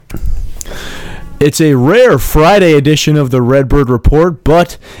It's a rare Friday edition of the Redbird Report,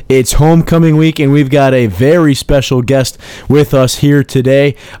 but it's homecoming week, and we've got a very special guest with us here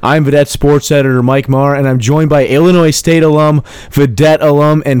today. I'm Vidette sports editor Mike Marr, and I'm joined by Illinois State alum, Vidette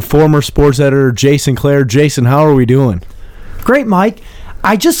alum, and former sports editor Jason Clare. Jason, how are we doing? Great, Mike.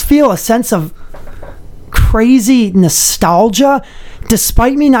 I just feel a sense of crazy nostalgia.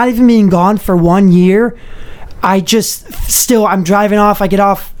 Despite me not even being gone for 1 year, I'm driving off. I get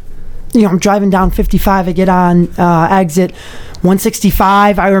off. I'm driving down 55. I get on exit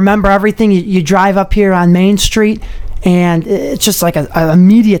 165. I remember everything. You drive up here on Main Street, and it's just like an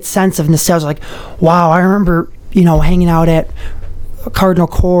immediate sense of nostalgia. Like, wow, I remember, hanging out at Cardinal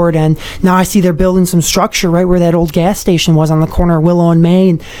Court, and now I see they're building some structure right where that old gas station was on the corner of Willow and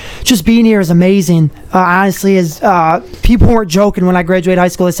Main. Just being here is amazing. Honestly, as people weren't joking when I graduated high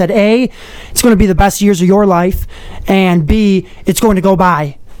school. They said, A, it's going to be the best years of your life, and B, it's going to go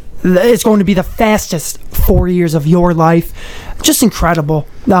by. It's going to be the fastest 4 years of your life. Just incredible.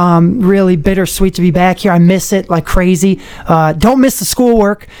 Really bittersweet to be back here. I miss it like crazy. Don't miss the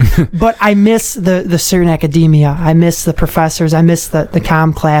schoolwork, but I miss the student academia. I miss the professors. I miss the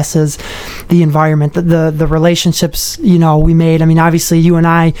comm classes, the environment, the relationships, we made. I mean, obviously you and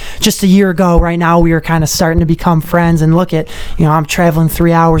I, just a year ago right now, we were kind of starting to become friends, and look at, I'm traveling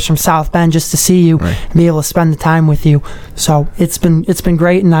 3 hours from South Bend just to see you, right, and be able to spend the time with you. So it's been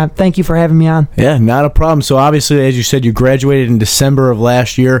great, and thank you for having me on. Yeah, not a problem. So obviously, as you said, you graduated in December of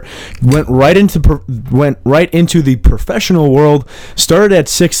last year, went right into the professional world, started at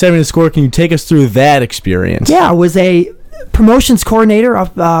 670 The Score. Can you take us through that experience? Yeah, I was a promotions coordinator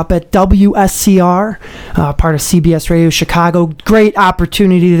up at WSCR, part of CBS Radio Chicago. Great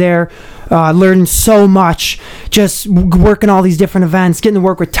opportunity there. Learned so much, just working all these different events, getting to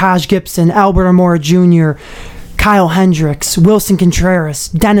work with Taj Gibson, Albert Amora Jr., Kyle Hendricks, Wilson Contreras,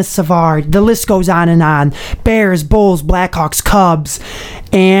 Dennis Savard, the list goes on and on. Bears, Bulls, Blackhawks, Cubs,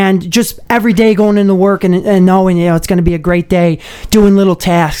 and just every day going into work and knowing, it's going to be a great day, doing little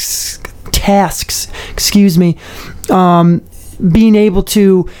tasks, being able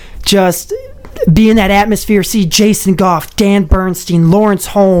to just be in that atmosphere, see Jason Goff, Dan Bernstein, Lawrence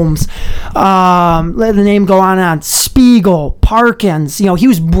Holmes, let the name go on and on, Spiegel, Parkins. He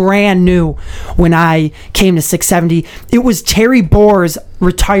was brand new when I came to 670. It was Terry Boer's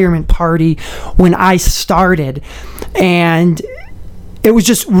retirement party when I started, and it was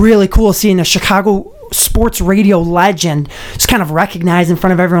just really cool seeing a Chicago sports radio legend just kind of recognized in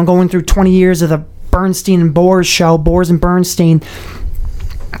front of everyone, going through 20 years of the Bernstein and Boers show, Boers and Bernstein.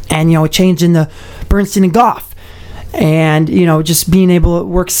 And, it changed into Bernstein and Goff. And, just being able to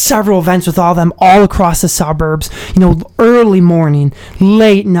work several events with all of them all across the suburbs, early morning,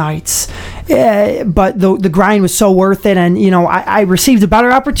 late nights. But the grind was so worth it. And, I received a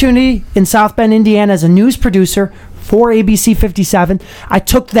better opportunity in South Bend, Indiana as a news producer for ABC 57. I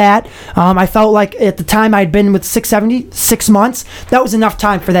took that. I felt like at the time I'd been with 670 6 months. That was enough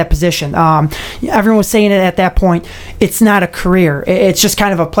time for that position. Everyone was saying it at that point. It's not a career. It's just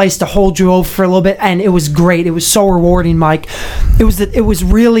kind of a place to hold you over for a little bit, and it was great. It was so rewarding, Mike. It was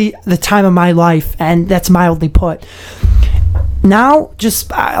really the time of my life, and that's mildly put. Now, just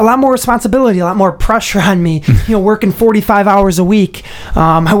a lot more responsibility, a lot more pressure on me, working 45 hours a week.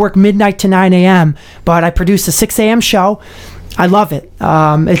 I work midnight to 9 a.m., but I produce a 6 a.m. show. I love it.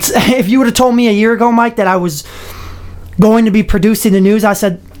 If you would have told me a year ago, Mike, that I was going to be producing the news, I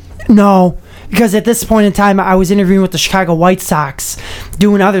said no, because at this point in time, I was interviewing with the Chicago White Sox,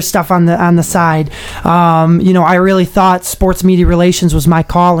 doing other stuff on the side. I really thought sports media relations was my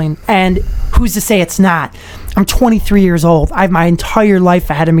calling, and who's to say it's not? I'm 23 years old. I have my entire life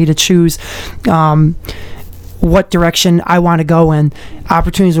ahead of me to choose what direction I want to go in.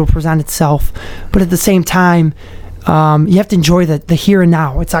 Opportunities will present itself. But at the same time, you have to enjoy the here and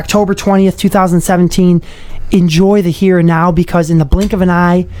now. It's October 20th, 2017. Enjoy the here and now, because in the blink of an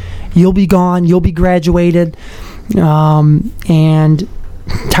eye, you'll be gone, you'll be graduated, and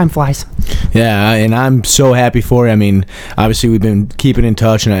time flies. Yeah, and I'm so happy for you. I mean, obviously we've been keeping in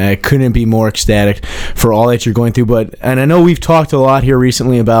touch, and I couldn't be more ecstatic for all that you're going through. And I know we've talked a lot here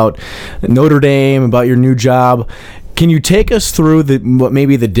recently about Notre Dame, about your new job. Can you take us through what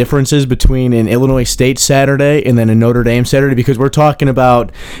maybe the differences between an Illinois State Saturday and then a Notre Dame Saturday? Because we're talking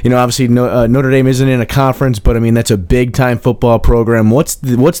about, obviously Notre Dame isn't in a conference, but I mean that's a big time football program. What's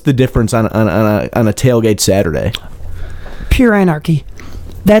the difference on a tailgate Saturday? Pure anarchy.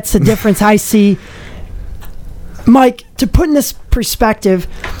 That's the difference I see. Mike, to put in this perspective,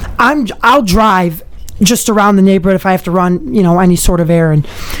 I'll drive just around the neighborhood if I have to run, any sort of errand.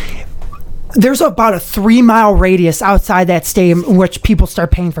 there's about a 3-mile radius outside that stadium in which people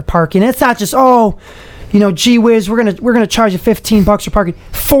start paying for parking. It's not just, gee whiz, we're gonna charge you $15 for parking.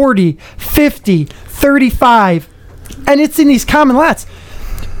 40, 50, 35. And it's in these common lots.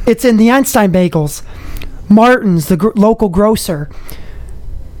 It's in the Einstein Bagels, Martin's, the local grocer,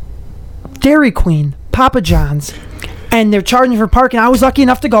 Dairy Queen, Papa John's. And they're charging for parking. I was lucky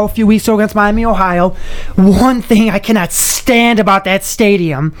enough to go a few weeks ago against Miami, Ohio. One thing I cannot stand about that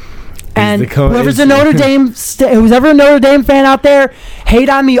stadium, and whoever's a Notre Dame fan out there, hate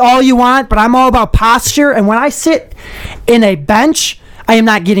on me all you want, but I'm all about posture. And when I sit in a bench, I am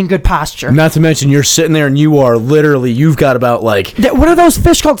not getting good posture. Not to mention, you're sitting there and you've got about like... What are those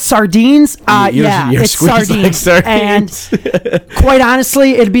fish called? Sardines? You're it's sardines. Like sardines. And quite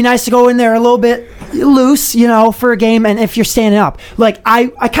honestly, it'd be nice to go in there a little bit loose, for a game. And if you're standing up, like I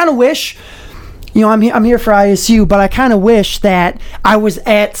kind of wish... I'm here for ISU, but I kind of wish that I was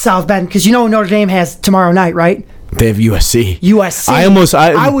at South Bend because Notre Dame has tomorrow night, right? They have USC.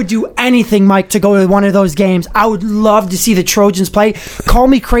 I would do anything, Mike, to go to one of those games. I would love to see the Trojans play. Call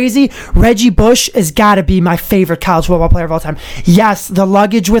me crazy. Reggie Bush has got to be my favorite college football player of all time. Yes, the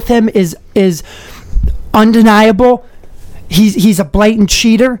luggage with him is undeniable. He's a blatant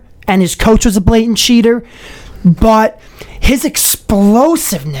cheater, and his coach was a blatant cheater. But his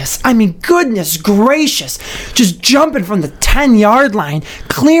explosiveness, goodness gracious, just jumping from the 10-yard line,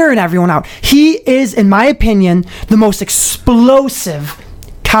 clearing everyone out. He is, in my opinion, the most explosive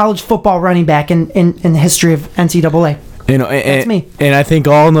college football running back in the history of NCAA. That's me. And I think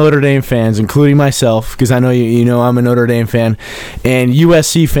all Notre Dame fans, including myself, because I know I'm a Notre Dame fan, and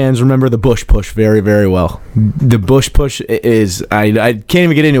USC fans remember the Bush push very, very well. The Bush push is, I can't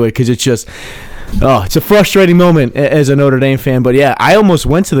even get into it because it's just... Oh, it's a frustrating moment as a Notre Dame fan. But, yeah, I almost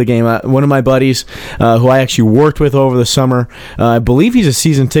went to the game. One of my buddies, who I actually worked with over the summer, I believe he's a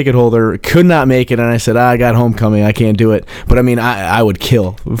season ticket holder, could not make it. And I said, I got homecoming. I can't do it. But, I would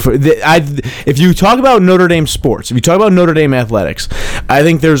kill. If you talk about Notre Dame sports, if you talk about Notre Dame athletics, I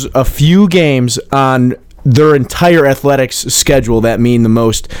think there's a few games on their entire athletics schedule that mean the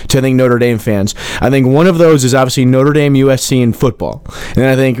most to, I think, Notre Dame fans. I think one of those is obviously Notre Dame, USC, and football. And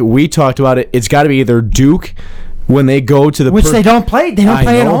I think we talked about it. It's got to be either Duke when they go to the... Which they don't play. They don't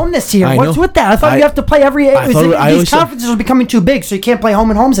play at home this year. What's with that? I thought you have to play every... These conferences are becoming too big, so you can't play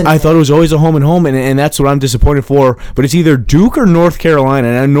home and homes anymore. I thought it was always a home and home, and that's what I'm disappointed for. But it's either Duke or North Carolina,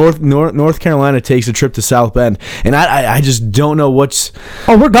 and North Carolina takes a trip to South Bend. And I just don't know what's...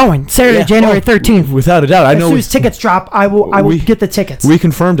 Oh, we're going. Saturday, January 13th. Without a doubt. As soon as tickets drop, I will get the tickets. We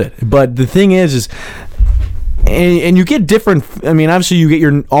confirmed it. But the thing is and you get different... obviously you get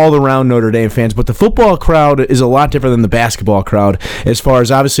your all-around Notre Dame fans, but the football crowd is a lot different than the basketball crowd as far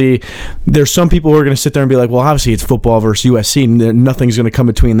as, obviously, there's some people who are going to sit there and be like, well, obviously it's football versus USC, and nothing's going to come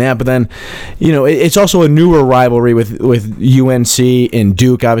between that. But then, it's also a newer rivalry with UNC and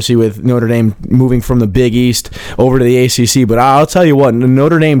Duke, obviously, with Notre Dame moving from the Big East over to the ACC. But I'll tell you what,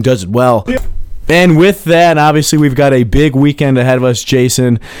 Notre Dame does it well. And with that, obviously, we've got a big weekend ahead of us,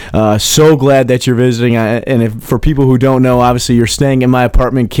 Jason. So glad that you're visiting. And for people who don't know, obviously, you're staying in my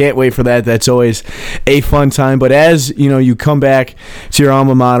apartment. Can't wait for that. That's always a fun time. But as you come back to your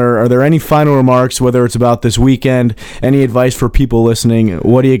alma mater, are there any final remarks, whether it's about this weekend, any advice for people listening?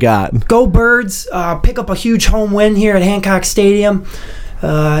 What do you got? Go Birds. Pick up a huge home win here at Hancock Stadium.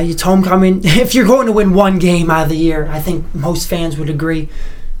 It's homecoming. If you're going to win one game out of the year, I think most fans would agree.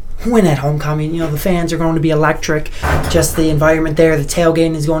 Win at homecoming. The fans are going to be electric. Just the environment there, the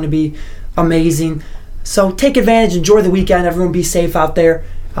tailgating is going to be amazing. So take advantage, enjoy the weekend. Everyone be safe out there.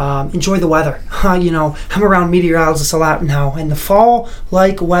 Enjoy the weather. I'm around meteorologists a lot now, and the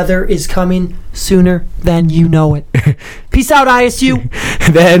fall-like weather is coming sooner than you know it. Peace out, ISU.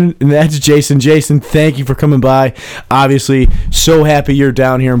 That's Jason. Jason, thank you for coming by. Obviously, so happy you're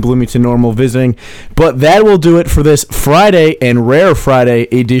down here in Bloomington Normal visiting. But that will do it for this Friday and Rare Friday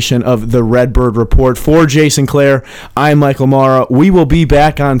edition of the Redbird Report. For Jason Clare, I'm Michael Mara. We will be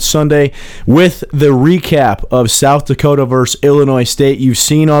back on Sunday with the recap of South Dakota versus Illinois State. You've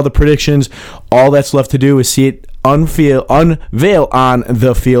seen all the predictions. All that's left to do is see it unveil on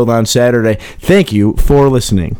the field on Saturday. Thank you for listening.